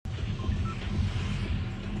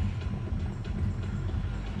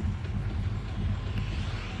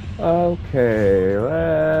Okay,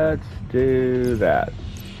 let's do that.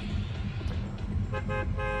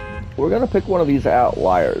 We're gonna pick one of these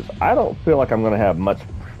outliers. I don't feel like I'm gonna have much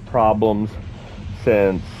problems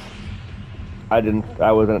since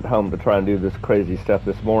I wasn't at home to try and do this crazy stuff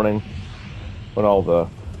this morning when all the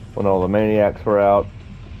maniacs were out.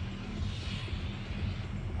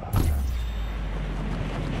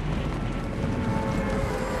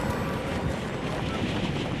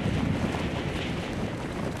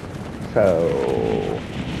 So,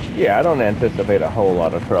 yeah, I don't anticipate a whole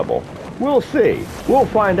lot of trouble. We'll see. We'll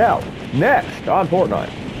find out next on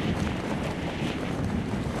Fortnite.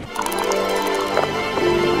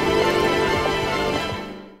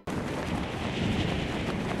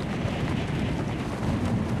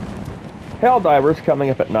 Helldivers coming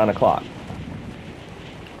up at 9 o'clock.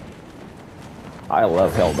 I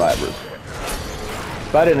love Helldivers.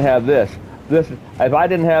 If I didn't have if I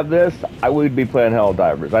didn't have this, I would be playing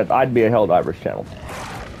Helldivers. I'd be a Helldivers channel.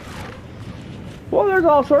 Well, there's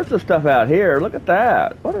all sorts of stuff out here. Look at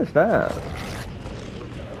that. What is that?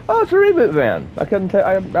 Oh, it's a reboot van. I couldn't tell.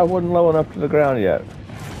 I wasn't low enough to the ground yet.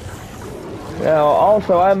 Now,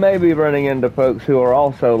 also, I may be running into folks who are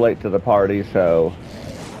also late to the party, so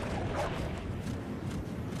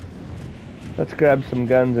let's grab some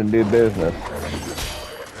guns and do business.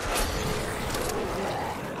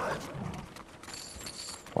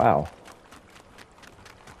 Wow.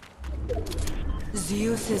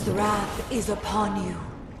 Zeus's wrath is upon you,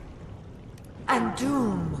 and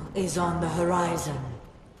doom is on the horizon.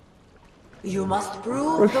 You must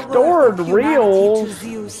prove the worth of humanity to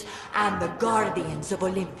Zeus and the guardians of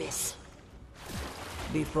Olympus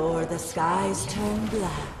before the skies turn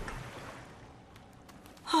black.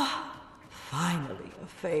 Finally, a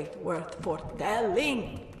fate worth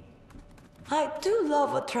foretelling. I do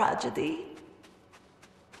love a tragedy.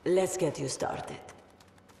 Let's get you started.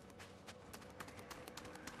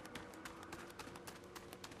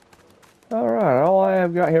 Alright, all I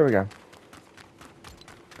have got, here we go.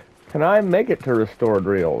 Can I make it to restored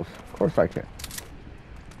reels? Of course I can.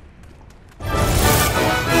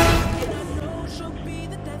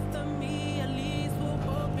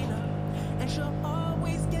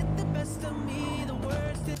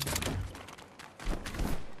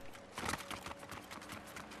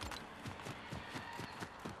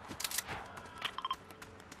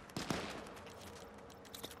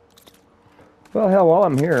 Well, hell, while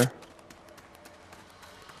I'm here,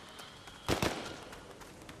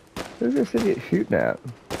 who's this idiot shooting at?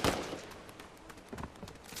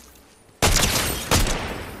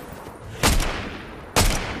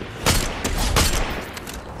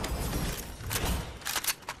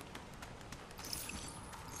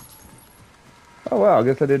 Oh, wow, I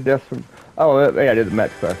guess I did death from... Oh, yeah, I did the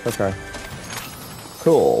match quest. Okay.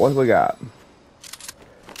 Cool, what do we got?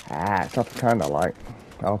 Ah, it's not the kind I like.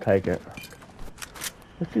 I'll take it.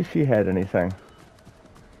 Let's see if she had anything.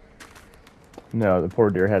 No, the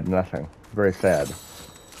poor deer had nothing. Very sad.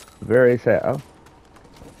 Very sad. Oh.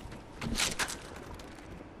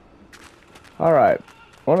 Alright.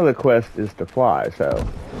 One of the quests is to fly, so...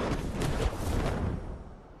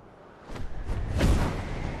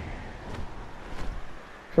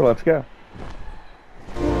 So let's go.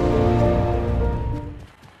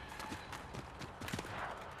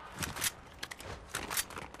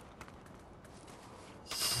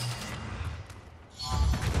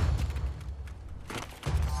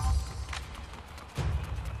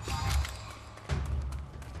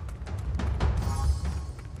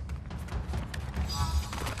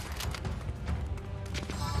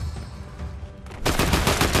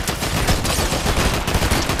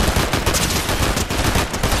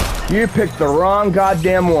 You picked the wrong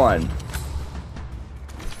goddamn one.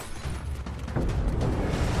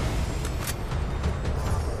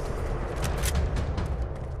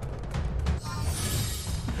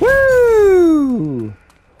 Woo!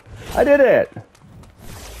 I did it.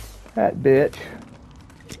 That bitch.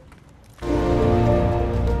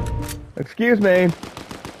 Excuse me.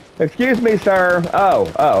 Excuse me, sir. Oh,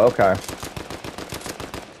 okay.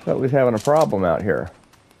 Thought we was having a problem out here.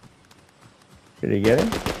 Did he get him?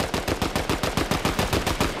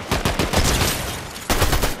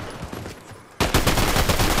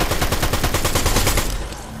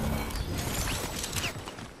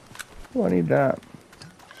 Oh, I need that.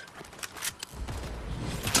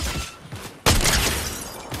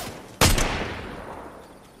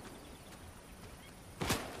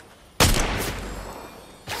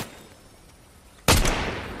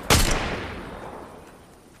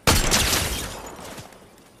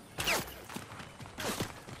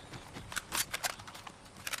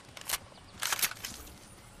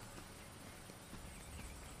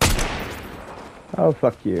 Oh,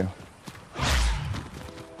 fuck you.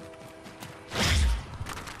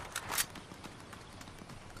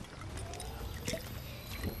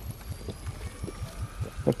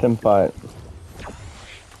 Let them fight.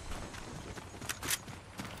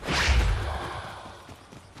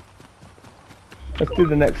 Let's do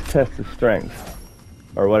the next test of strength.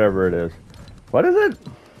 Or whatever it is. What is it?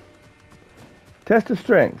 Test of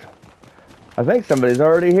strength. I think somebody's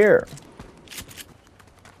already here.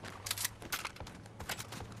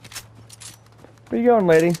 Where you going,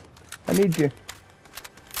 lady? I need you.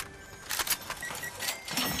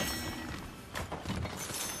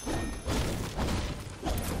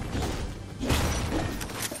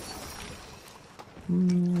 I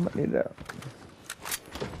need that.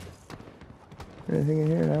 Anything in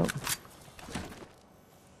here? No.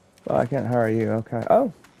 Oh, I can't hire you. Okay.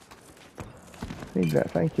 Oh. Need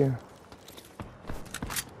that. Thank you.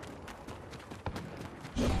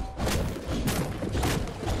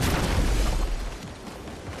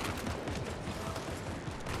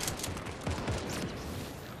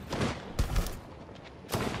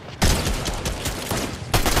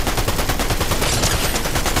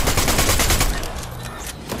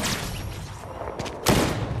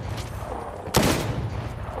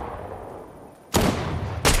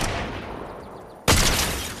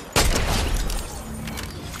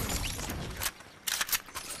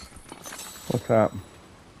 What's that?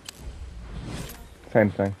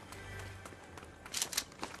 Same thing.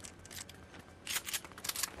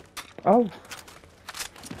 Oh!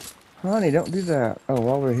 Honey, don't do that. Oh,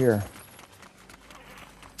 while we're here.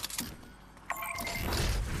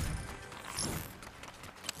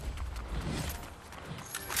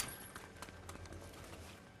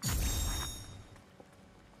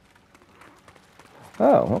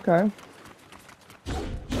 Oh, okay.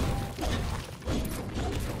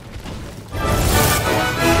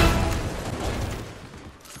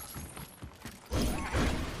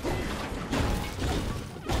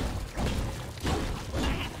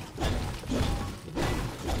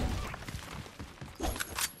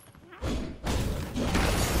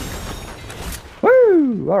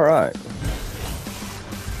 Woo! All right.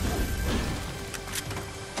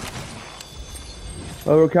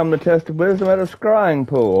 Overcome the test of wisdom at a scrying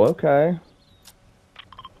pool. Okay.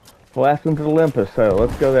 We'll ask them to Olympus, so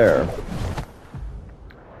let's go there.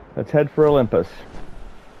 Let's head for Olympus.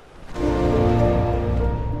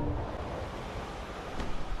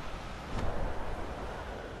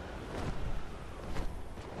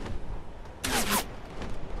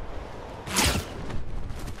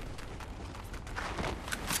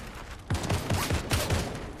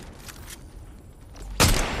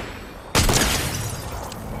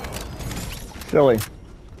 Silly.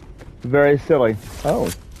 Very silly. Oh.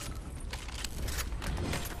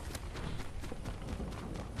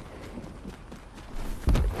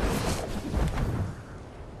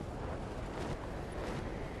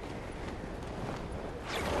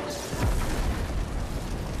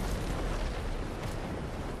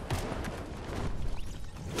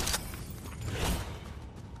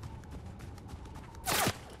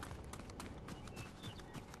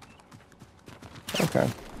 Okay.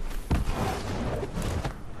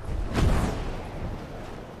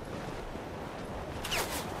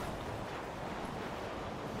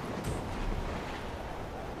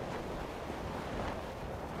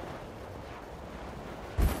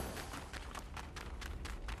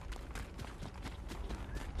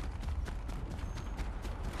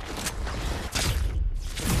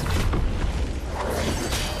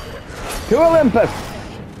 To Olympus!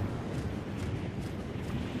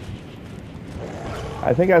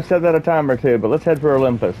 I think I've said that a time or two, but let's head for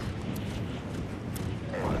Olympus.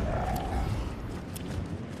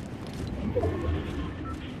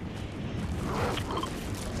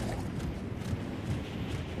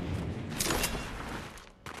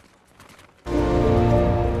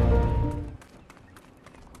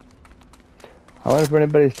 I wonder if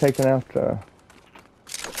anybody's taken out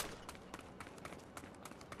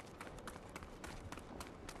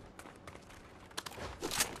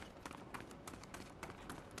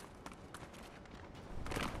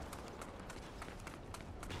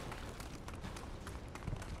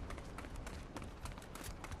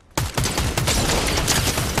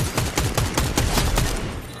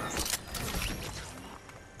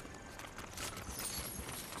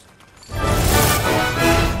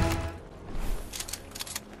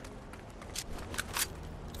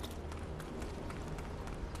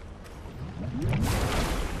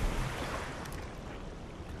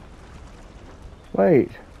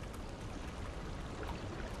Wait.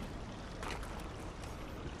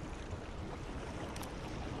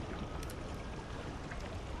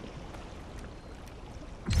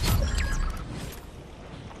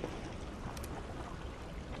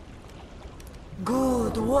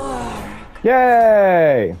 work.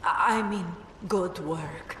 Yay! I mean, good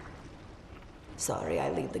work. Sorry, I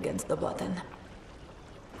leaned against the button.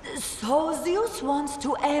 So Zeus wants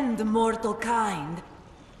to end mortal kind.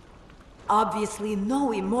 Obviously,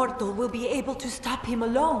 no immortal will be able to stop him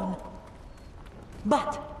alone.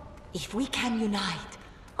 But if we can unite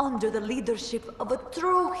under the leadership of a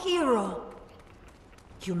true hero,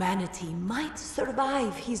 humanity might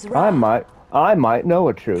survive his wrath. I might know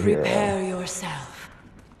a true hero. Prepare yourself.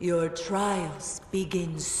 Your trials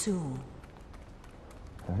begin soon.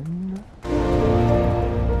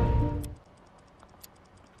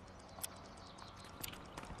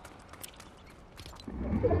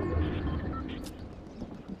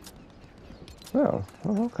 Oh,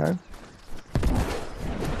 okay.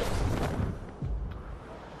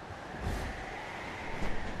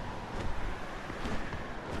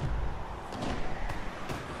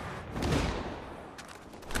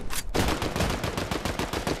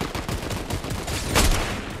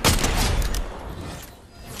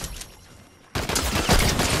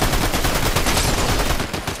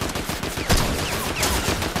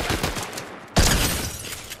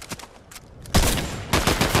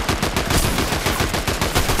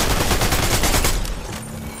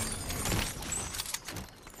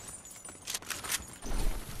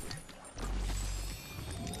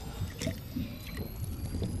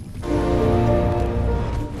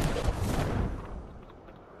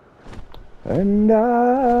 And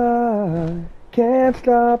I can't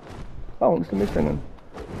stop. Oh, listen to me singing.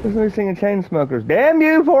 Listen to me singing Chainsmokers. Damn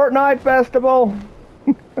you, Fortnite Festival!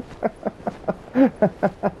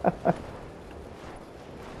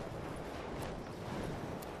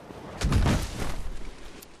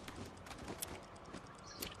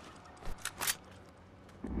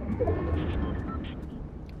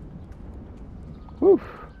 Woof.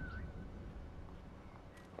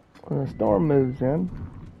 When the storm moves in.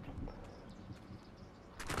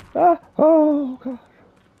 Ah! Oh, gosh.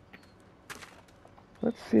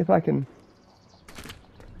 Let's see if I can...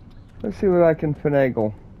 Let's see what I can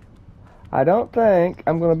finagle. I don't think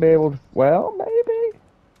I'm going to be able to... Well, maybe.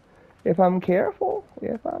 If I'm careful.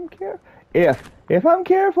 If I'm careful. If I'm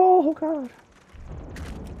careful. Oh, God.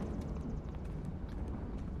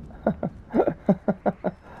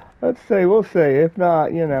 Let's see. We'll see. If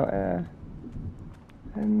not, you know...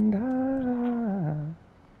 And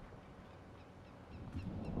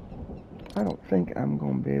I don't think I'm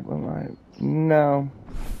going to be able to, like... No.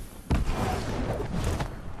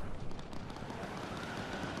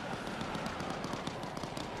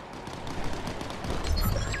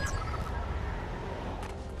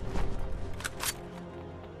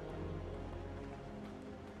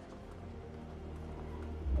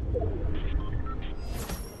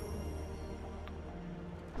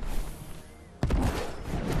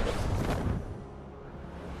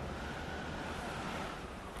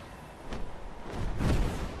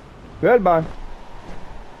 Goodbye.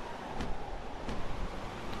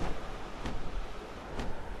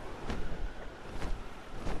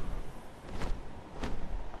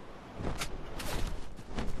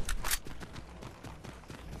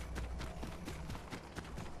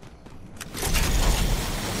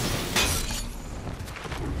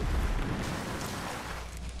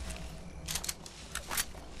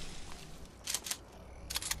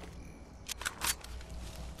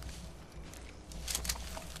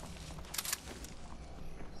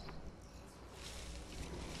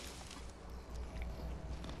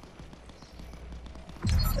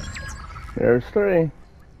 There's 3.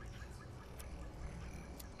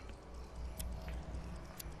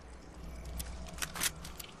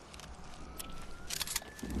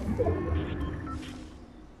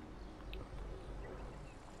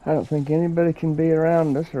 I don't think anybody can be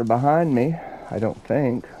around us or behind me. I don't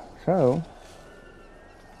think. So...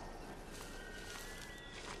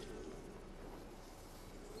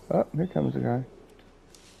 Oh, here comes the guy.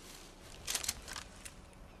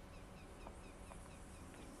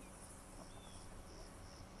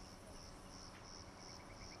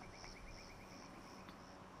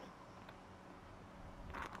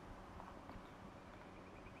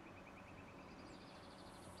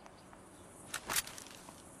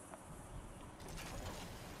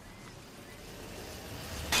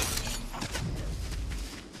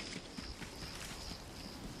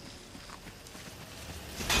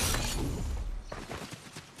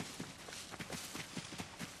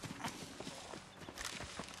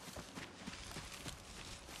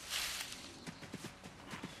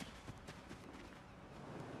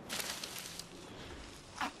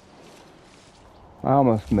 I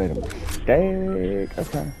almost made a mistake.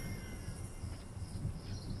 Okay.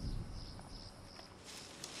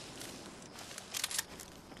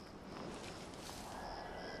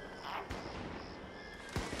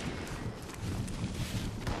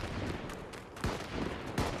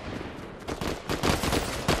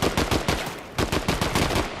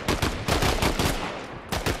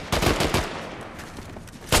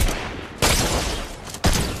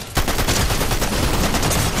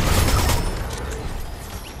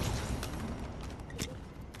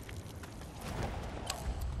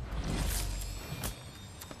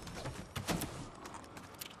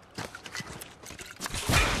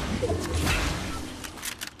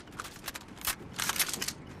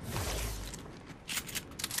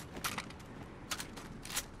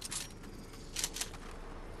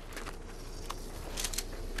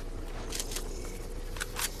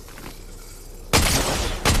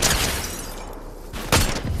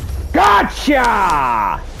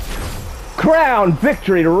 Gotcha! Crown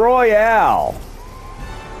victory to Royale.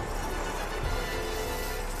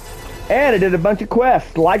 And I did a bunch of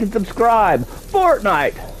quests. Like and subscribe.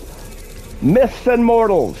 Fortnite. Myths and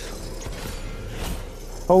Mortals.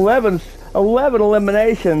 11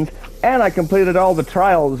 eliminations. And I completed all the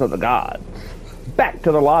trials of the gods. Back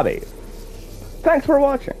to the lobby. Thanks for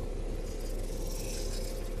watching.